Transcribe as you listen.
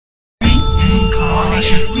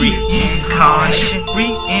Reincarnation, reincarnation,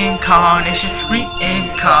 reincarnation,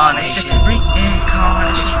 reincarnation,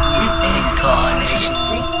 reincarnation, reincarnation,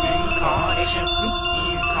 reincarnation,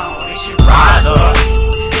 reincarnation. Rise up,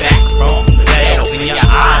 back from the dead, open your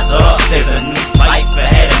eyes up. There's a new life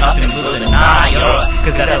ahead and nothing will deny you.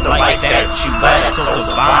 Cause that's the life that you led, so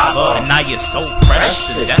survivor. And now you're so fresh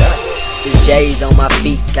to death. The J's on my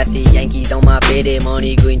feet, got the Yankees on my belly.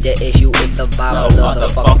 Money green, the issue, it's survival of the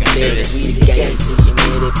fucking fittest. We the gang, we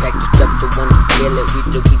committed, packaged up the one to kill it. We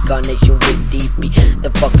the Reincarnation with DP,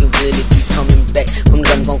 the fucking village. We coming back from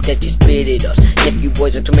gun funk that you spitted us. If you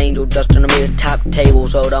boys are tomato dust on the middle top table,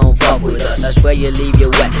 so don't fuck with us. That's where you leave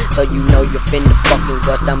your wet, so you know you're finna fucking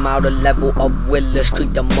gust. I'm out of level of Willa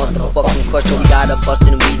Street, the motherfucking crush. So we gotta bust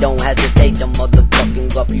and we don't hesitate, the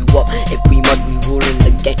motherfucking rough you up. If we must, we ruling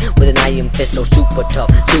the game with an iron fist, so super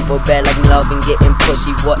tough, super bad like love and getting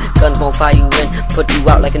pussy. What guns won't fire you in, put you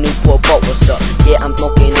out like a Newport boat. What's up? Yeah, I'm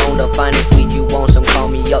smoking on the finest weed. You want some? Call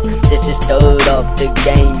me up. This is third up the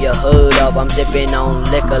game you heard of. I'm sipping on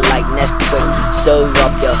liquor like Nesquik. Serve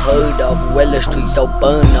up, you heard of Willa Street, so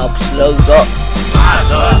burn up, slug up.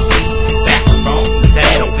 Rise up, back from the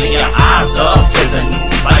dead, open your eyes up. There's a new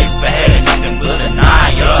life ahead and nothing will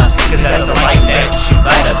deny you. Cause that's the life that you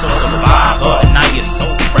led, that's all survivor. And now you're so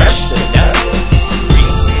fresh to death.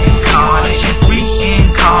 Reincarnation,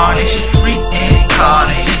 reincarnation,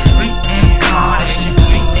 reincarnation, reincarnation, reincarnation,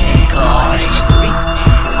 reincarnation,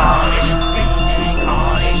 reincarnation,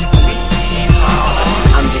 reincarnation.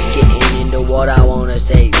 I'm just getting into what I wanna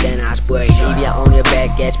say, then I spray. Leave you on your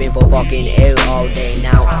back, gasping for fucking air all day.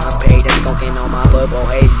 Now I'm paid, I'm smoking on my purple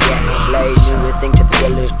haze. Yeah, I'm blazing with things to the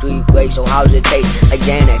Willa Street way. So how's it taste? Like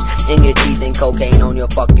Xanax in your teeth and cocaine on your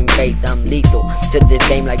fucking face. I'm lethal to this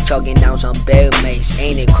game like chugging down some bear mace.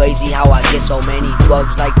 Ain't it crazy how I get so many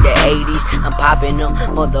drugs like the 80s? I'm popping them,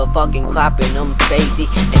 motherfucking cropping them crazy.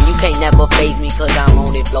 And you can't never phase me cause I'm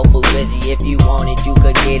on it flow for Rizzy. If you want it, you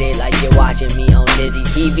could get it like you're watching me on Dizzy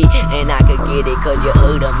TV. And I could get it cause you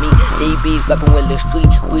heard of me. DB reppin' Willa Street,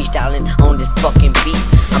 freestyling on this fucking beat.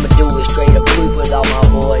 I'ma do